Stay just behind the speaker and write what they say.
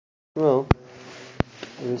Shmuel,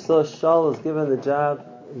 we saw Shaul was given the job,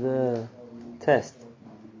 the test,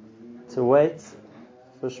 to wait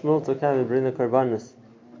for Shmuel to come and bring the korbanos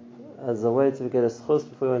as a way to get a schus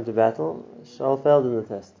before he went to battle. Shaul failed in the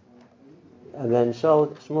test. And then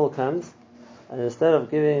Shmuel comes, and instead of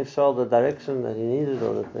giving Shaul the direction that he needed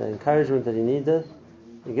or the encouragement that he needed,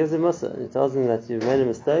 he gives him musa. He tells him that you've made a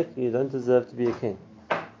mistake, you don't deserve to be a king.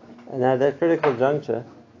 And at that critical juncture,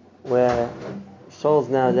 where Shaul's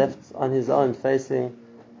now left on his own facing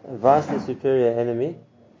a vastly superior enemy,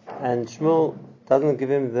 and Shmuel doesn't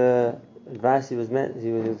give him the advice he was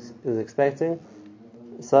expecting.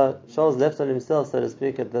 So Shaul's left on himself, so to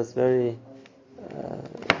speak, at this very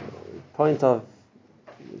point of,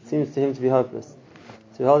 it seems to him to be hopeless.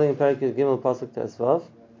 So we're holding a perek Gimel Pasuk Tesvav,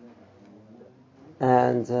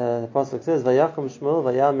 and the Pasuk says, "Vayakum Shmuel,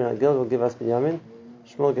 Vayal min Agil will give us Binyamin."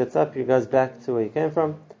 Shmuel gets up, he goes back to where he came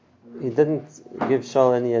from. He didn't give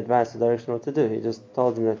Shaul any advice or direction what to do. He just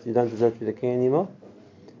told him that you don't deserve to be the king anymore.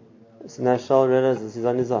 So now Shaul realizes he's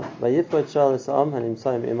on his own. So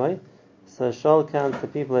Shaul counts the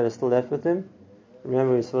people that are still left with him.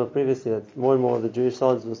 Remember we saw previously that more and more of the Jewish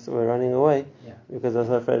soldiers were running away because they were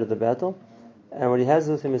so afraid of the battle. And what he has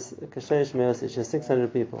with him is Kashesh Meos, which is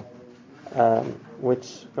 600 people,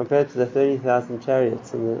 which compared to the 30,000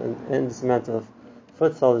 chariots and the endless amount of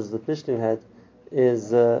foot soldiers the Plishtim had,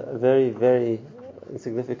 is a very, very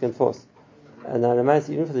insignificant force. And now,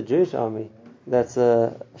 even for the Jewish army, that's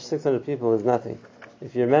 600 people is nothing.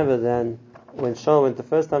 If you remember, then when Shaul went the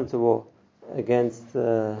first time to war against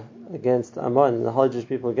Ammon, and the whole Jewish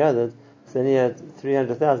people gathered, so then he had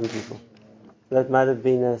 300,000 people. So that might have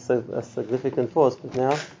been a significant force, but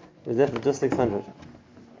now it was left with just 600.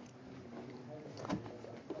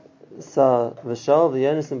 So V'Shaul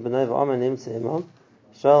v'Yonasan b'nei v'Amar nimtze imam.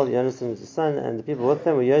 Shaul, Yonasan was his son, and the people with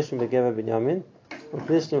them were Yoshim b'Geva Binyamin, and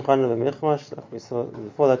Plishtim Chana v'Michmash. Like we saw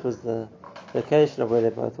before, that was the location of where they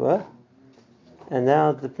both were. And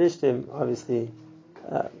now the Plishtim obviously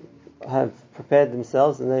have prepared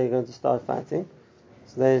themselves, and they're going to start fighting.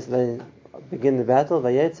 So they begin the battle. So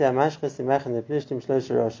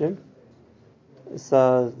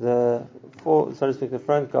so to speak, the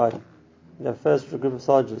front guard, the first group of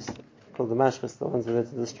soldiers called the Mashchis, the ones that are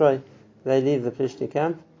to destroy, they leave the Plishti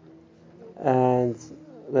camp, and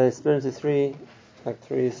they split into three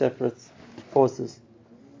separate forces.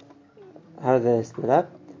 How do they split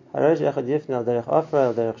up? The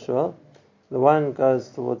one goes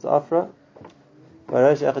towards Afra. So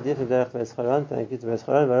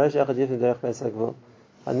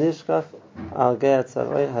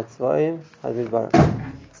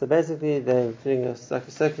basically they're doing a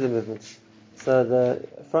circular movement. So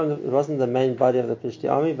it wasn't the main body of the Plishti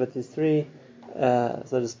army, but these three, so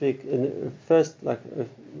to speak,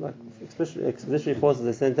 expeditionary forces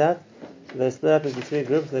they sent out. They split up into three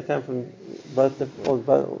groups. They come from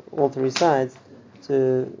all three sides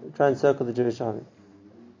to try and circle the Jewish army.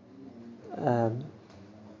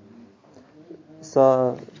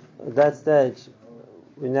 So at that stage,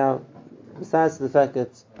 we now, besides the fact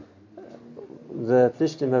that the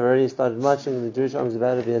Plishtim have already started marching and the Jewish army is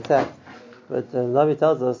about to be attacked, but Navi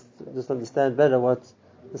tells us to just understand better what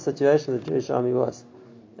the situation of the Jewish army was.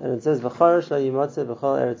 And it says, "V'charash la yimatzeh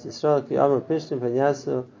b'chol Eretz Yisrael ki amru Plishtim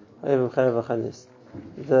penyasu ha'evim cherev v'chanis."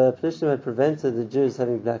 The Plishtim had prevented the Jews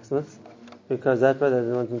having blacksmiths because that way they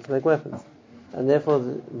didn't want them to make weapons, and therefore,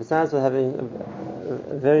 besides having a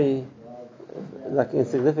very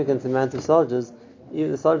insignificant amount of soldiers,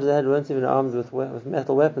 even the soldiers they had weren't even armed with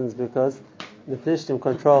metal weapons because the Plishtim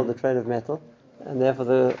controlled the trade of metal, and therefore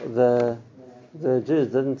the Jews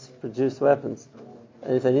didn't produce weapons.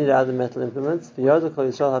 And if they needed other metal implements, so if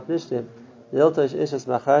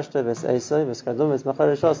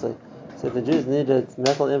the Jews needed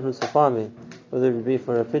metal implements for farming, whether it would be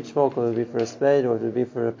for a pitchfork, or it would be for a spade, or it would be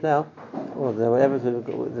for a plow, or whatever,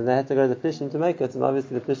 then they had to go to the Plishtim to make it, and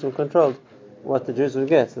obviously the Plishtim controlled what the Jews would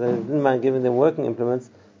get, so they didn't mind giving them working implements,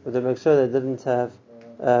 but they make sure they didn't have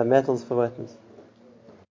metals for weapons.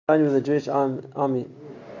 Only with the Jewish army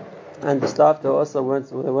and the staff, they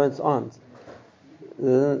weren't armed.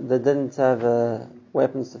 They didn't have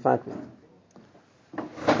weapons to fight with.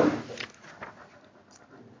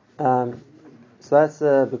 So that's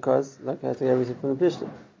because I had to get everything from the Plishtim.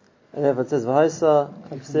 And therefore it says,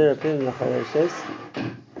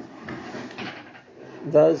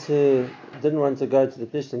 those who didn't want to go to the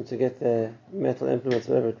Plishtim to get their metal implements,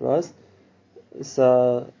 whatever it was,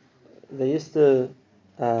 so they used to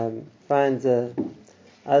find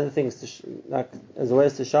other things as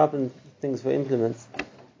ways to sharpen things for implements.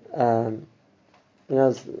 The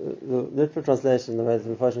literal translation, the way the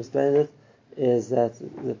Mepharshim explained it, is that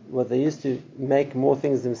what they used to make more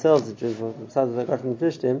things themselves, the Jews, besides what they got from the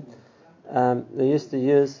Plishtim, they used to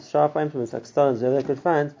use sharp implements like stones, whatever they could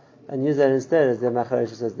find, and use that instead as their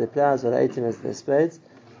macharesh, as their plows, or eitim as their spades.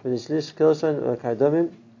 With the shlish kilshon or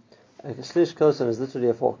kardomim, a shlish kilshon is literally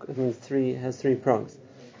a fork. It means has three prongs.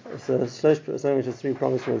 So shlish, something which has three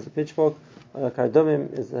prongs, is a pitchfork. Or a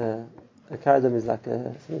kardomim is a kardom is like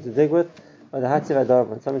something to dig with. Or the hatziv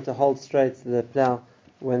adarban, something to hold straight the plow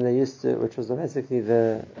when they used to, which was basically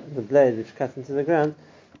the blade which cut into the ground.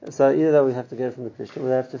 So either that we have to get it from the Plishtim, or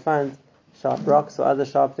they have to find sharp rocks or other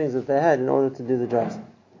sharp things that they had in order to do the jobs.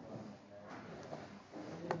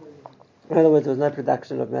 In other words, there was no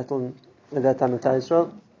production of metal at that time in Klal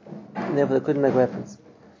Yisrael, and therefore they couldn't make weapons.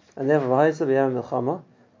 And therefore, v'ha'isa b'yam milchama,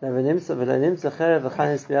 v'nimtza cherev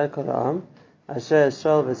v'chanis b'yad kol ha'am, asher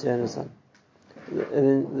Shmuel v'Yonasan.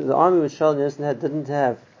 The army which Shmuel and Yonasan had didn't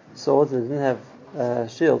have swords and didn't have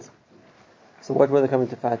shields. So what were they coming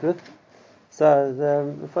to fight with? So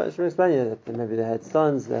the Shmuel explained you that maybe they had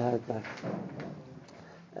stones, they had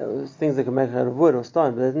things they could make out of wood or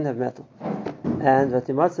stone, but they didn't have metal. And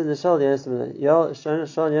Vatimatza the Shal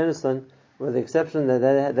Yonasan were the exception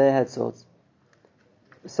that they had swords.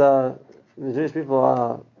 So the Jewish people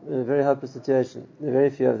are in a very hopeless situation. There are very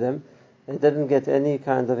few of them. They didn't get any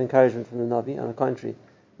kind of encouragement from the Navi. On the contrary,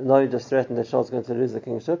 the Navi just threatened that Shaul's going to lose the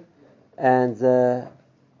kingship, and they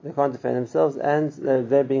can't defend themselves, and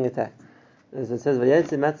they're being attacked. As it says, the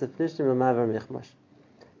matzav of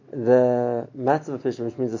Plishtim,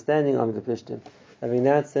 which means the standing army of the Plishtim, having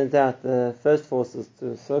now sent out the first forces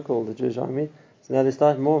to circle the Jewish army, so now they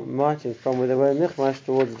start marching from where they were in Michmash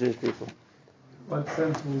towards the Jewish people. What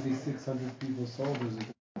sense were these 600 people soldiers?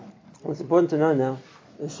 What's important to know now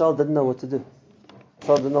is Shaul didn't know what to do.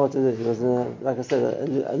 Shaul didn't know what to do. He was in like I said,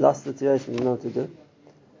 a lost situation. He didn't know what to do.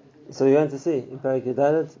 So you're going to see in Perek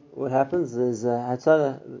Yudalet, what happens is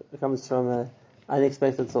Hatzara comes from an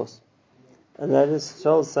unexpected source. And that is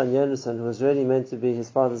Shaul's son Yonasan, who was really meant to be his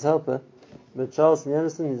father's helper, but Shaul's son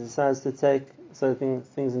Yonasan, he decides to take certain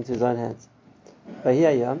things into his own hands. He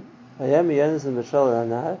had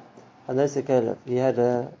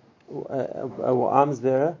a arms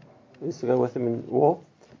bearer who used to go with him in war.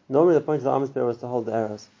 Normally the point of the arms bearer was to hold the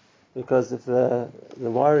arrows, because if the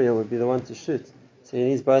warrior would be the one to shoot, so he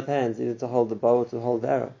needs both hands, either to hold the bow or to hold the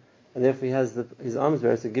arrow, and therefore he has his arms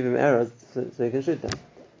bearer to give him arrows so he can shoot them.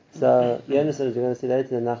 So Yonasan, as we're going to see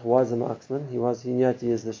later in the Nach, was a marksman. He knew how to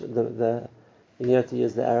use he knew how to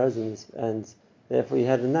use the arrows, and therefore he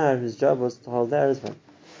had a nar whose job was to hold the arrows for him.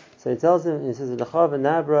 So he tells him, he says, he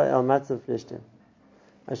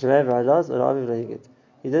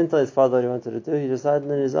didn't tell his father what he wanted to do. He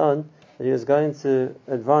decided on his own that he was going to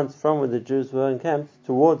advance from where the Jews were encamped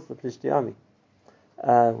towards the Plishti army,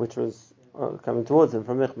 which was coming towards him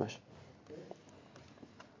from Michmash.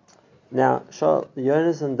 Now,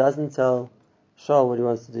 Yonasan doesn't tell Shaul what he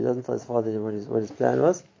wants to do. He doesn't tell his father what his plan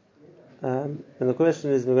was. And the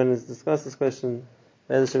question is, we're going to discuss this question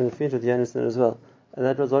in the future with Yonasan as well. And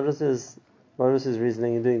that was, what was his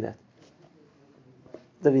reasoning in doing that?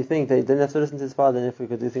 Did he think that he didn't have to listen to his father and if he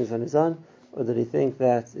could do things on his own? Or did he think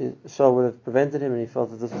that Shaul would have prevented him and he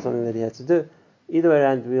felt that this was something that he had to do? Either way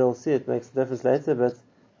around, we'll see it makes a difference later, but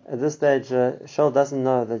at this stage, Shaul doesn't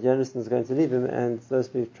know that Yonasan is going to leave him, and so to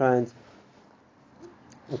speak, try and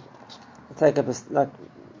take up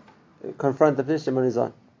confront the Plishtim on his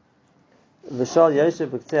own. Shaul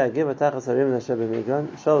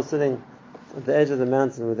was sitting at the edge of the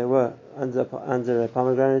mountain where they were under a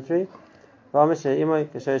pomegranate tree. Like we said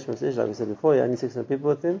before, he had only 600 people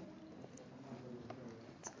with him.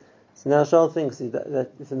 So now Shaul thinks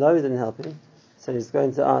that if the Navi didn't help him, so he's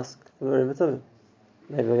going to ask for the Rebbe.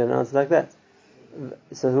 Maybe we're going to answer like that.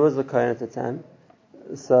 So who was the Kohen at the time?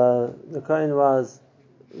 So the Kohen was,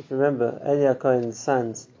 if you remember, Eliyahu Kohen's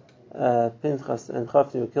sons, Pinchas and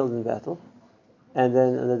Chofni, were killed in battle. And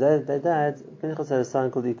then on the day that they died, Pinchas had a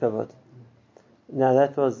son called Ikavod. Now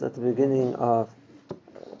that was at the beginning of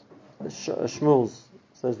Shmuel's,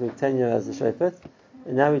 so to speak, tenure as a shofet.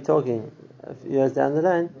 And now we're talking a few years down the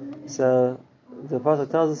line. So the Pasuk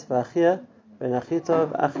tells us, V'achia ben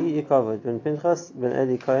Achitov achi Ikavod ben Pinchas ben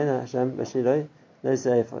Eli Kohen Hashem b'shiloi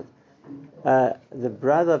noisei ephod. The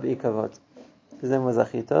brother of Ikavod, his name was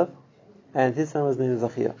Achitov, and his son was named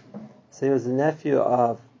Zachia. So he was the nephew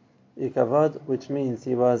of Ikavod, which means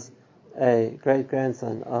he was a great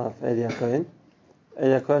grandson of Eliyahu Kohen.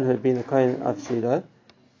 Eliyahu Kohen, who had been the Kohen of Shiloh,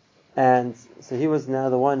 and so he was now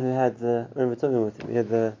the one who had the Rebbe with him. He had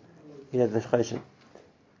the Shchoshen.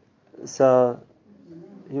 So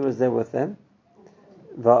he was there with them.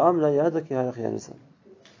 Yonasan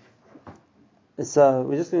So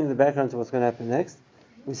we're just giving the background to what's going to happen next.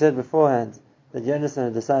 We said beforehand that Yonasan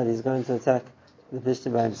had decided he's going to attack the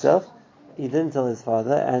Plishtim by himself. He didn't tell his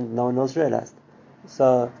father, and no one else realized.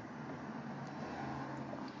 So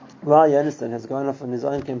while Yonasan has gone off on his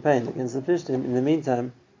own campaign against the Plishtim, in the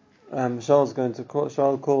meantime,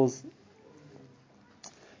 Shaul calls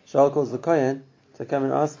the Kohen to come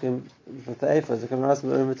and ask him for the Ephod, to come and ask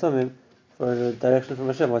him for a direction from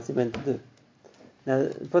Hashem, what's he meant to do. Now,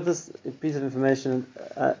 put this piece of information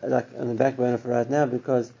like on the back burner for right now,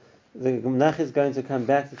 because the Gemnach is going to come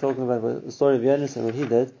back to talking about the story of Yonasan and what he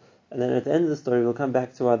did, and then at the end of the story we'll come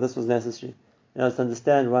back to why this was necessary. Now, let's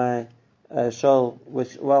understand why Shaul,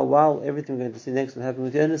 while everything we're going to see next will happen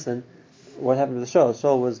with Yonasan, what happened with Shaul?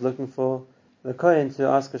 Shaul was looking for the Kohen to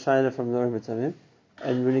ask a shayla from the Urim Tumim,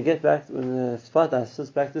 and when the Sparta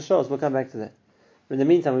sits back to Shaul, we'll come back to that. But in the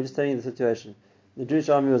meantime, we're just telling you the situation. The Jewish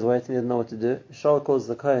army was waiting, they didn't know what to do. Shaul calls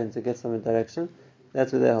the Kohen to get some direction.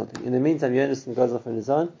 That's what they're holding. In the meantime, Yonasan goes off on his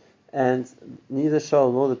own, and neither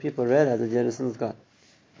Shaul nor the people realize that Yonasan's gone.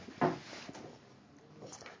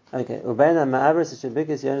 Okay. Ubeina ma'abras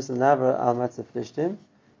shebikis Yonasan navra al matzah plishtim,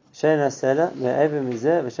 sheina sela me'evim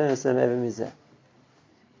mizeh v'sheina sela me'evim mizeh.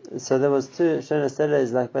 So there was two. Sheina sela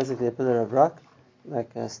is like basically a pillar of rock,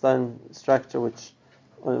 like a stone structure which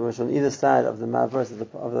on either side of the ma'abras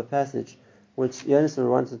of the passage, which Yonasan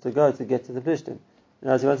wanted to go to get to the Plishtim.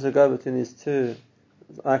 Now, he wanted to go between these two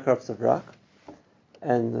icrops of rock,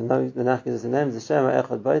 and the Nach gives us the names: the Shema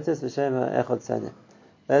Echad Baitis, the Shema Echad Saneh.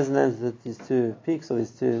 Those are the names of these two peaks or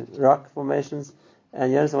these two rock formations,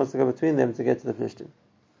 and Yonasan wants to go between them to get to the Plishtim.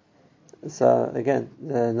 So again,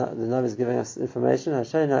 the Navi is giving us information.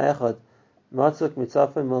 Hashayna Echad Matzuk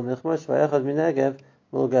Mitzafim Mul Michmash VaEchad Minegev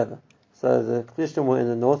Mul Geva. So the Plishtim were in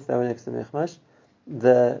the north; they were next to Michmash.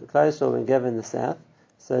 The Klal Yisrael were Geva in the south.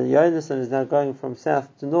 So Yonasan is now going from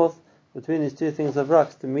south to north between these two things of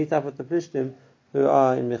rocks to meet up with the Plishtim who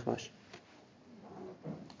are in Michmash.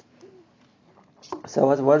 So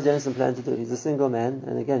what does Yonasan plan to do? He's a single man,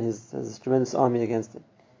 and again, he has this tremendous army against him.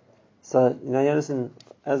 So, Yonasan,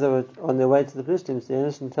 as they were on their way to the Plishtim, so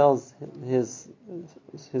Yonasan tells his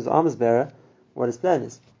arms bearer what his plan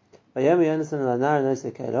is. So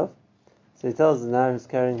he tells the Nar who's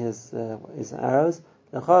carrying his arrows,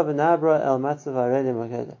 let's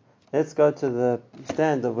go to the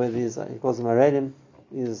stand of where these, he calls them Arelim,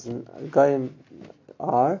 these Goyim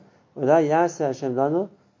are. Maybe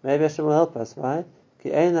Hashem will help us, right?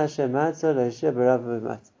 Because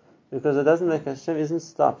it doesn't make Hashem isn't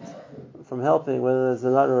stopped from helping whether there's a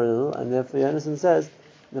lot or a little, and therefore Yonasan says,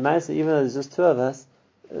 the Ma'aseh, even though there's just two of us,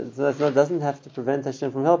 that doesn't have to prevent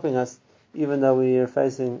Hashem from helping us, even though we are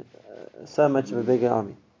facing so much of a bigger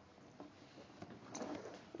army.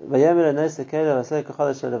 And the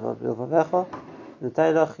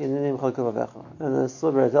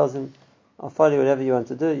Silver tells him, I'll follow you whatever you want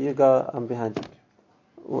to do, you go, I'm behind you.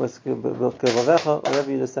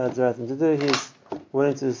 Whatever you decide Zeratim to do, he's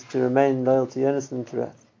willing to remain loyal to Yonasan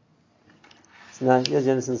throughout. So now here's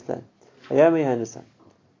Yonasan's plan. So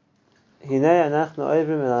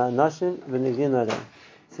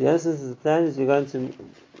Yonasan's plan is we're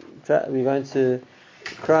going to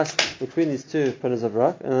cross between these two pillars of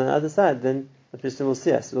rock, and on the other side, then the Plishtim will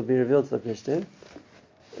see us. It will be revealed to the Plishtim.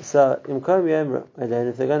 So,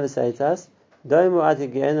 if they're going to say to us,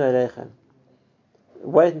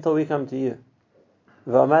 wait until we come to you.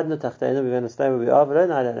 We're going to stay where we are, we're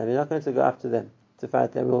not going to go up to them to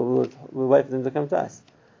fight them. We'll wait for them to come to us.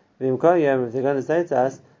 If they're going to say to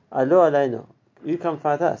us, you come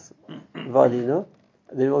fight us, then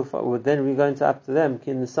we're going to up to them.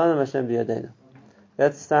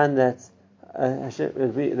 That's the sign that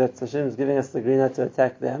Hashem is giving us the green light to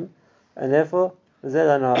attack them, and therefore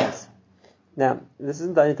now this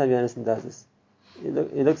isn't the only time Yonasan does this.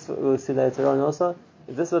 We'll see later on also.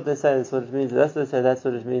 If this is what they say, that's what it means. If that's what they say, that's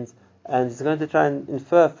what it means. And he's going to try and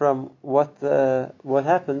infer from what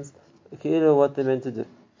happens, what they're meant to do.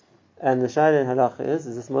 And the Shayla in Halacha is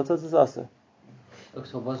this motor is also. So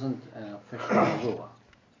it wasn't a fish on the wall.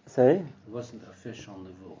 Sorry? It wasn't a fish on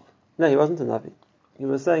the wall. No, he wasn't a Navi. He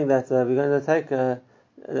was saying that we're going to take,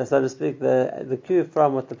 so to speak, the cue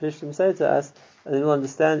from what the Plishtim say to us, and then we'll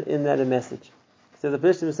understand in that a message. So the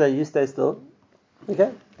Plishtim say, you stay still.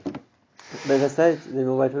 Okay? But if they say, then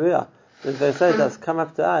we'll wait where we are. But if they say to us, come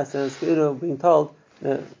up to us, and it's being told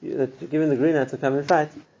that you're given the green light to come and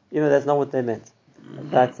fight, even though that's not what they meant.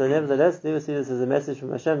 But nevertheless, they will see this as a message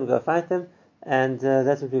from Hashem to go fight them, and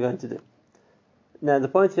that's what we're going to do. Now, the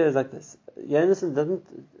point here is like this. Yonasan doesn't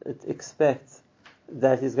expect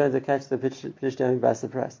that he's going to catch the Plishtim by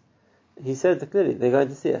surprise. He said clearly, they're going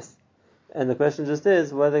to see us. And the question just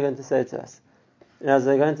is, what are they going to say to us? as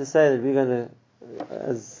they're going to say that we're going to,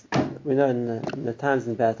 as we know in the times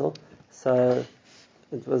in battle, so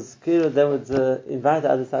it was clear that they would invite the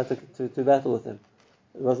other side to battle with them.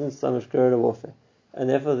 It wasn't so much guerrilla warfare. And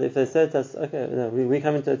therefore, if they said to us, okay, we're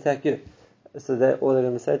coming to attack you, so they're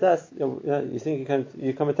going to say to us, you think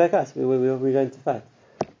you come attack us, we're going to fight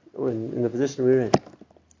in the position we're in.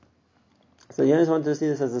 So Yonasan wanted to see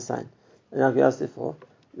this as a sign. And like we asked before,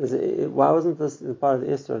 why wasn't this part of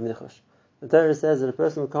the Esther of Nichosh? The Torah says that a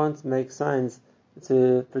person can't make signs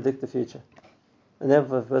to predict the future. And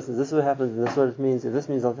therefore, if a person, this is what happens, and this is what it means. If this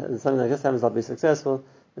means something like this happens, I'll be successful.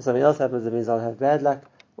 If something else happens, it means I'll have bad luck.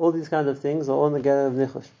 All these kind of things are all in the gather of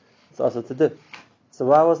Nichosh. It's also to do. So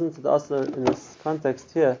why wasn't it also in this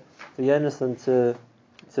context here for Yonasan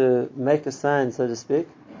to make a sign, so to speak,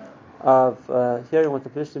 of hearing what the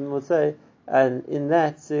Plishtim would say, and in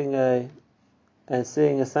that seeing a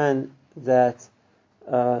sign that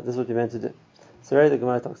this is what you're meant to do. So really the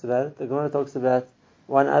Gemara talks about it. The Gemara talks about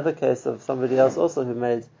one other case of somebody else also who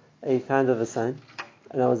made a kind of a sign,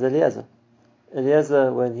 and that was Eliezer.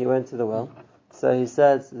 Eliezer, when he went to the well, so he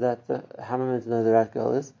said that how am I meant to know who the right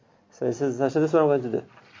girl is? So he says, Hashem, this is what I'm going to do.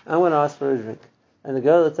 I'm going to ask for a drink. And the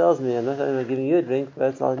girl that tells me, I'm not only giving you a drink,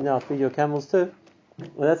 but I'll feed your camels too.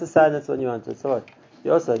 Well, that's a sign that's what you wanted. So what?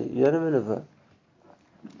 You don't have a nevuah,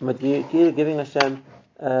 but you're giving Hashem,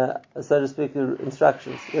 so to speak,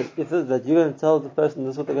 instructions. If that you're going to tell the person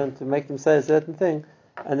this is what they're going to make them say a certain thing,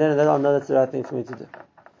 and then I'll know that's the right thing for me to do.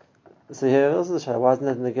 So here also the Shah, why isn't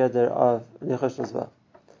that in the gather of Nichosh as well?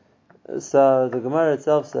 So the Gemara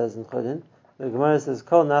itself says in Chodin, the Gemara says,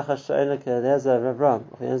 Kol nachash she'ena ke'eliezer Avram,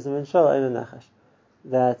 v'yenzim min shol eina nachash.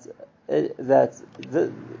 That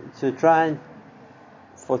to try and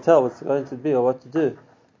foretell what's going to be or what to do,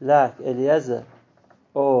 like Eliezer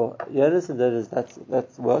or Yonasan,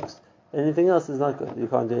 that works. Anything else is not good. You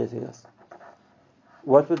can't do anything else.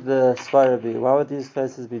 What would the svara be? Why would these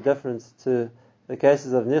cases be different to the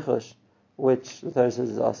cases of Nichosh, which the Torah says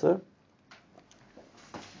is also?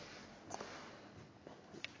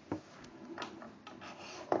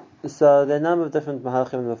 So there are a number of different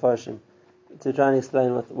mahalchim and mafarshim to try and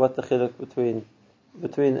explain what the chiluk between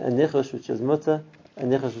a nichosh which is mutter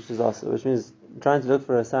and nichosh which is also, which means trying to look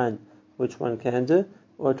for a sign which one can do,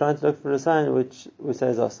 or trying to look for a sign which we say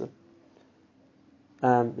is also.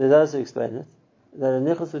 They also explain it that a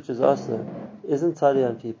nichosh which is also isn't totally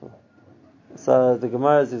on people. So the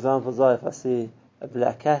Gemara's examples are, if I see a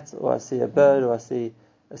black cat, or I see a bird, or I see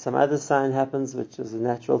some other sign happens which is a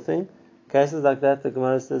natural thing. Cases like that, the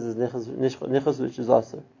Gemara says is nichos, which is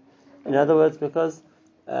also. In other words, because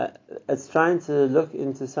it's trying to look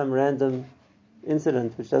into some random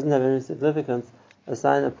incident which doesn't have any significance, a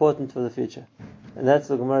sign important for the future, and that's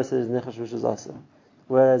what the Gemara says is nichos, which is also.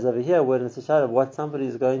 Whereas over here, when it's a shadow of what somebody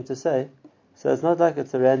is going to say, so it's not like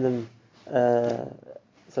it's a random, so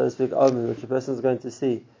to speak, omen which a person is going to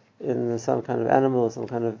see in some kind of animal or some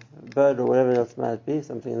kind of bird or whatever else it might be,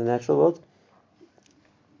 something in the natural world.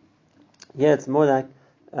 Yeah, it's more like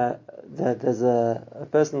that there's a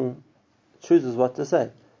person chooses what to say,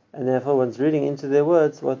 and therefore one's reading into their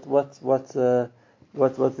words what the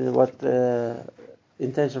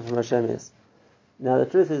intention from Hashem is. Now the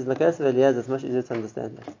truth is, in the case of Eliezer, it's much easier to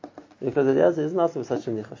understand that, because Eliezer isn't asking for such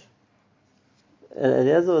a nichosh.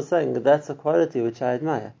 Eliezer was saying that that's a quality which I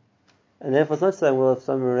admire, and therefore it's not saying, well, if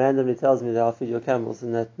someone randomly tells me that I'll feed your camels,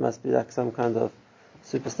 and that must be like some kind of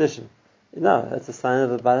superstition. No, it's a sign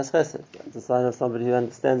of a baras chesed. It's a sign of somebody who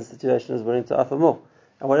understands the situation and is willing to offer more.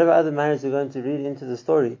 And whatever other manners you're going to read into the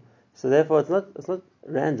story, so therefore it's not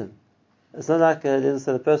random. It's not like there's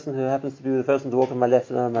a person who happens to be the person to walk on my left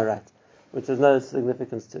and on my right, which there's no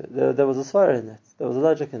significance to. There was a svara in that. There was a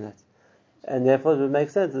logic in that. And therefore it would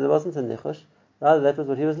make sense that it wasn't a nichosh, rather that was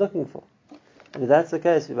what he was looking for. And if that's the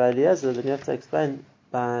case by Eliezer, then you have to explain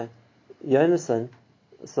by Yonasan,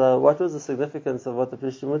 so what was the significance of what the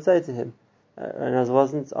Plishtim would say to him? And it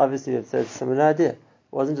wasn't, obviously it said some idea. It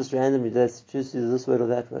wasn't just randomly, let's choose to use this word or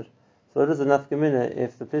that word. So what is enough gemina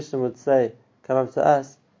if the Plishtim would say, come up to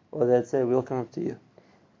us, or they'd say, we'll come up to you.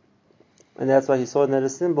 And that's why he saw that a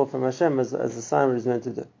symbol from Hashem as a sign what he's meant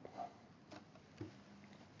to do.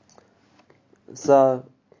 So,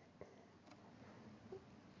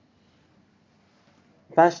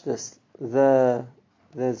 Pashtus,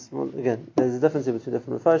 there's a difference between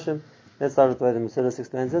different Mepharshim. Let's start with the way the Mesilas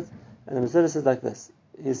explains it. And the Mesilas is like this.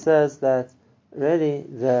 He says that really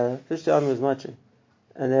the Plishtim army was marching,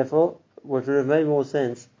 and therefore what would have made more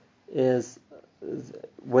sense is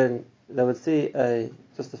when they would see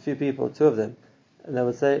just a few people, two of them, and they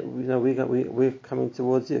would say, we're coming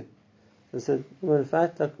towards you. They said, you want to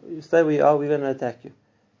fight? You stay where you are, we're going to attack you.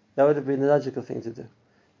 That would have been the logical thing to do.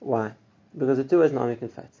 Why? Because the two ways an army can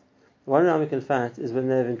fight. One army can fight is when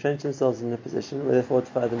they've entrenched themselves in a position where they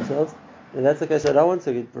fortify themselves. And that's the case. They don't want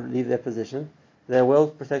to leave their position. They're well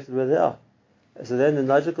protected where they are. So then the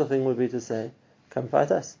logical thing would be to say, "Come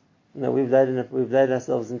fight us." We've laid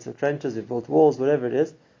ourselves into trenches. We've built walls, whatever it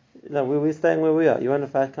is. We're staying where we are. You want to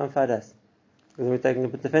fight? Come fight us. Because we're taking a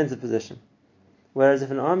defensive position. Whereas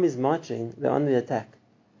if an army is marching, they're on the attack.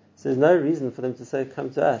 So there's no reason for them to say, "Come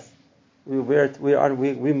to us." We're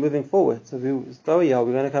moving forward. So we're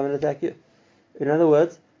going to come and attack you. In other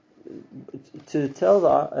words, to tell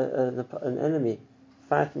an enemy,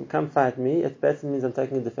 "Come fight me," it better means I'm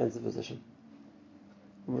taking a defensive position.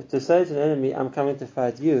 To say to an enemy, "I'm coming to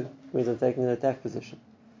fight you," means I'm taking an attack position.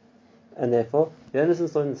 And therefore, Yonasan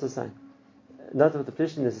saw this a sign. Not what the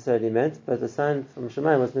Plishtim necessarily meant, but a sign from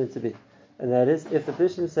Shemaim was meant to be. And that is, if the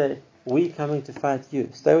Plishtim say, "We coming to fight you,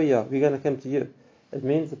 stay where you are, we're going to come to you," it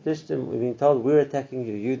means the Plishtim, we're being told, "We're attacking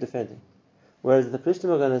you, you defending." Whereas if the Plishtim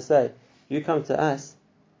are going to say, "You come to us,"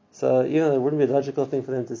 so even though it wouldn't be a logical thing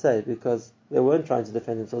for them to say, because they weren't trying to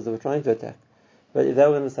defend themselves, they were trying to attack. But if they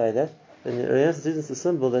were going to say that, then the Yonasan sees the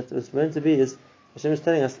symbol that it's meant to be is, Hashem is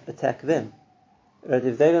telling us, attack them. Right?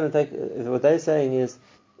 If they're going to if what they're saying is,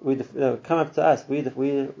 "Come up to us," then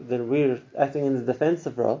we're acting in the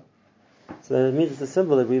defensive role. So then it means it's a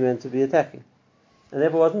symbol that we're meant to be attacking. And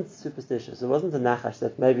therefore it wasn't superstitious. It wasn't a nachash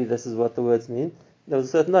that maybe this is what the words mean. There was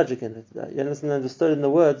a certain logic in it. Yonasan understood in the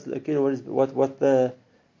words what the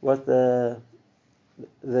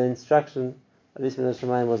instruction, at least in the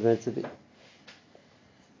Shemayim, was meant to be.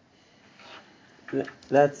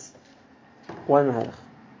 That's one mahalach.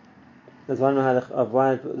 There's one mahalach of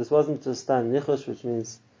why this wasn't just nichush, which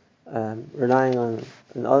means relying on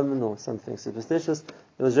an omen or something superstitious.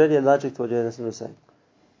 There was really a logic to what Yonasan was saying.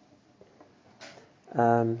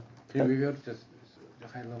 Can we go to the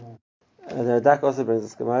high level? The Radak also brings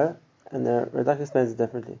this Gemara, and the Radak explains it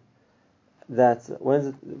differently. That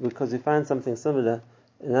because we find something similar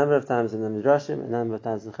a number of times in the Midrashim, a number of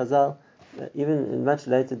times in Chazal, even in much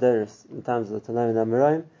later days, in times of the Tanaim and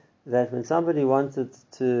Amoraim, that when somebody wanted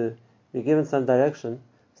to be given some direction,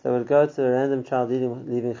 so they would go to a random child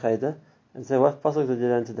leaving Cheder and say, "What pasuk did you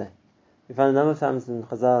learn today?" We find a number of times in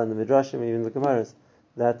Chazal and the Midrashim, even the Gemaras,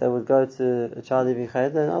 that they would go to a child leaving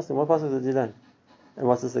Cheder and ask him, "What pasuk did you learn? And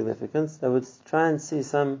what's the significance?" They would try and see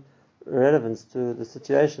some relevance to the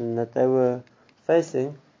situation that they were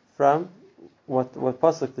facing from what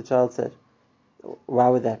pasuk the child said. Why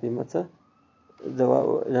would that be mutter?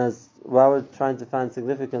 Why would trying to find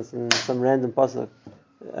significance in some random pasuk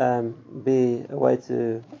be a way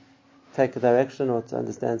to take a direction or to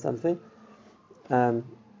understand something?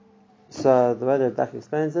 So the way that Dak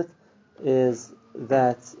explains it is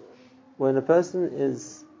that when a person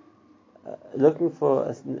is looking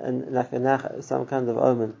for some kind of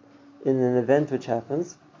omen in an event which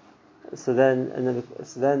happens, so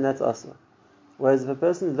then that's also. Whereas if a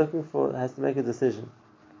person is has to make a decision,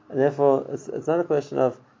 and therefore it's not a question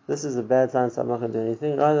of this is a bad sign, so I'm not going to do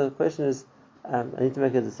anything. Rather, the question is I need to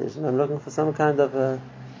make a decision. I'm looking for some kind of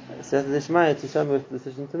Siyata Dishmaya to show me what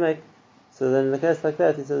decision to make. So then, in a case like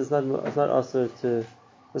that, he says it's not also to.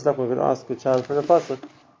 It's like we're going to ask a child for a pasuk,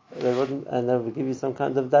 they would give you some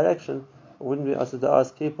kind of direction. It wouldn't be also to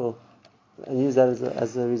ask people and use that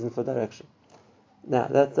as a reason for direction. Now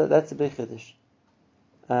that's a big chiddush.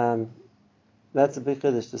 That's a big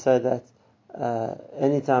chiddush to say that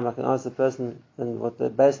anytime I can ask a person and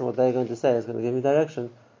based on what they're going to say is going to give me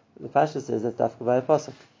direction. The Pasha says that's dafka by a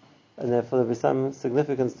pasuk, and therefore there will be some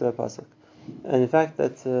significance to a pasuk. And in fact,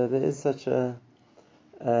 that there is such a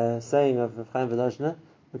saying of Rav Chaim Volozhiner,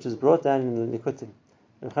 which is brought down in the Nikutim.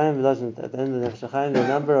 Rav Chaim Volozhiner at the end of the Nefesh Chaim, there are a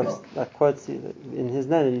number of quotes in his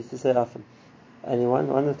name he used to say often. And one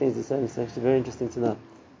of the things he said is actually very interesting to know.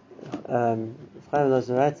 Rav Chaim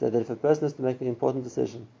Volozhiner writes that if a person is to make an important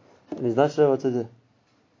decision and he's not sure what to do,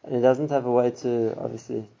 and he doesn't have a way to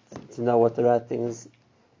obviously to know what the right thing is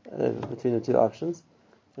between the two options,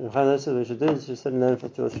 and Rav Chaim Volozhiner said what we should do is we should learn for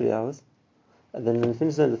 2 or 3 hours, and then when we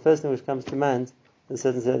finish learning, the first thing which comes to mind is a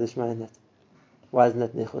certain Siyata Dishmaya in that. Why isn't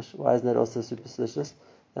that nichush? Why isn't that also superstitious?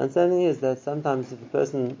 The understanding is that sometimes if a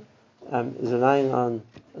person is relying on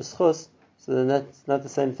a schus, so then that's not the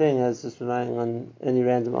same thing as just relying on any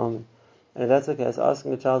random omen. And if that's the case,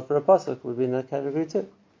 asking a child for a pasuk would be in that category too.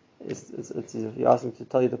 You're asking to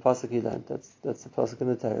tell you the pasuk you learned. That's the pasuk in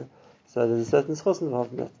the Torah. So there's a certain schus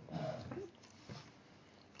involved in that.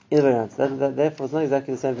 Either way, therefore it's not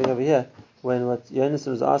exactly the same thing over here. When what Yonasan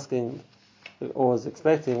was asking or was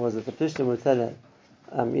expecting was that the Plishtim would tell him,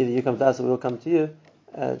 either you come to us or we'll come to you,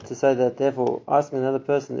 to say that therefore asking another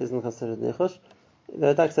person isn't considered nichush.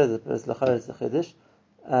 The Dak says it, but it's L'chara, it's a Chiddush.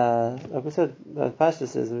 Like we said, the Pashta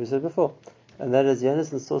says, we said before, and that is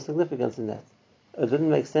Yonasan saw significance in that. It didn't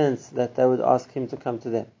make sense that they would ask him to come to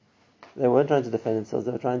them. They weren't trying to defend themselves,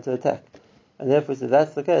 they were trying to attack. And therefore, if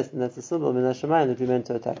that's the case, then that's a symbol min hashamayim that we meant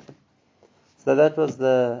to attack them. So that was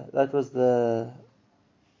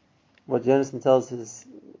what Yonasan tells his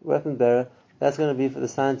weapon bearer, that's going to be for the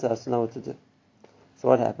sign to us to know what to do. So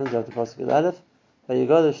what happens? You have to prosecute Aleph. So they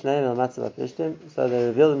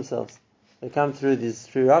reveal themselves. They come through these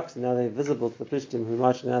three rocks, and now they're visible to the Plishtim who are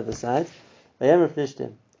marching on the other side. And the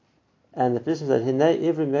Plishtim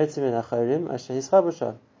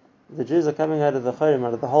said, the Jews are coming out of the Chorim,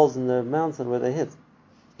 out of the holes in the mountain where they hid.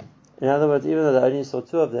 In other words, even though they only saw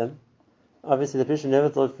two of them, obviously the Plishtim never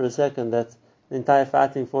thought for a second that the entire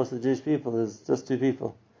fighting force of the Jewish people is just two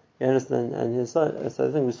people. Yonasan and his son. So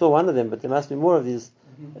I think we saw one of them, but there must be more of these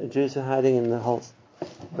Jews who are hiding in the holes.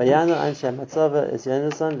 Vayanu anshe matzava is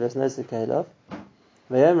Yonasan v'esnesi keilov.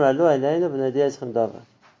 Vayamar alu aleinu v'nadiyah eschem.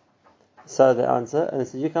 So they answer, and they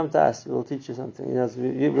say, you come to us, we will teach you something.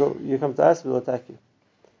 You come to us, we will attack you.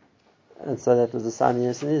 And so that was the sign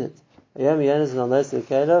Yonasan needed. Vayamar Yonasan al-nesi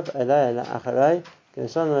keilov, elai acharai,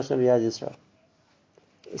 k'neshanu Hashem b'yad Yisrael.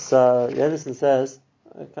 So Yonasan says,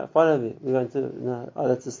 okay, follow me. We're going to,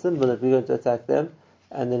 that's a symbol that we're going to attack them,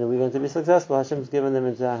 and then we're going to be successful. Hashem's given them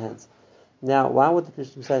into our hands. Now, why would the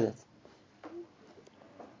Plishtim say that?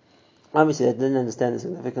 Obviously, they didn't understand the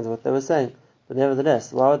significance of what they were saying, but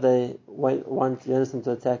nevertheless, why would they want Yonasan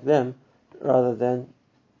to attack them rather than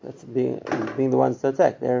being the ones to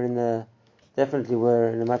attack? Definitely were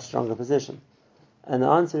in a much stronger position. And the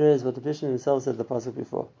answer is what the Plishtim themselves said the pasuk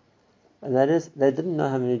before. And that is, they didn't know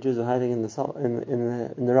how many Jews were hiding in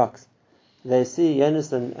the rocks. They see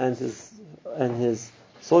Yonasan and his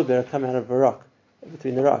sword-bearer come out of a rock,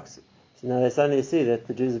 between the rocks. So now they suddenly see that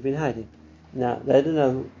the Jews have been hiding. Now, they didn't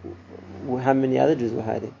know how many other Jews were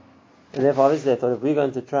hiding. And therefore, obviously, they thought, if we're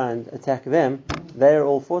going to try and attack them, they're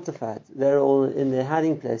all fortified. They're all in their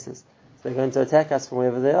hiding places. So they're going to attack us from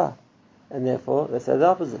wherever they are. And therefore, they say the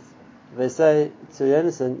opposite. They say to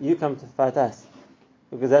Yonasan, you come to fight us.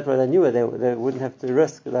 Because that way they knew where they wouldn't have to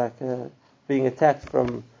risk being attacked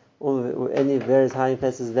from any various hiding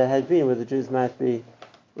places there had been where the Jews might be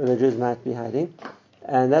hiding.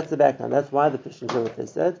 And that's the background. That's why the Plishtim said what they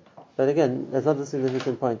said. But again, that's not the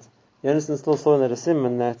significant point. Yonasan still saw in that a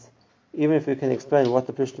simon that even if we can explain what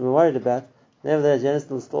the Plishtim were worried about, nevertheless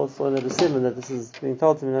Yonasan still saw in that a simon that this is being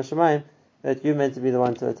told to him in Hashemayim that you're meant to be the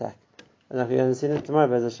one to attack. And like we're going to see it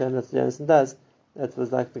tomorrow, as Hashem, that's what Yonasan does. That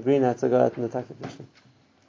was like the green light to go out and attack the Plishtim.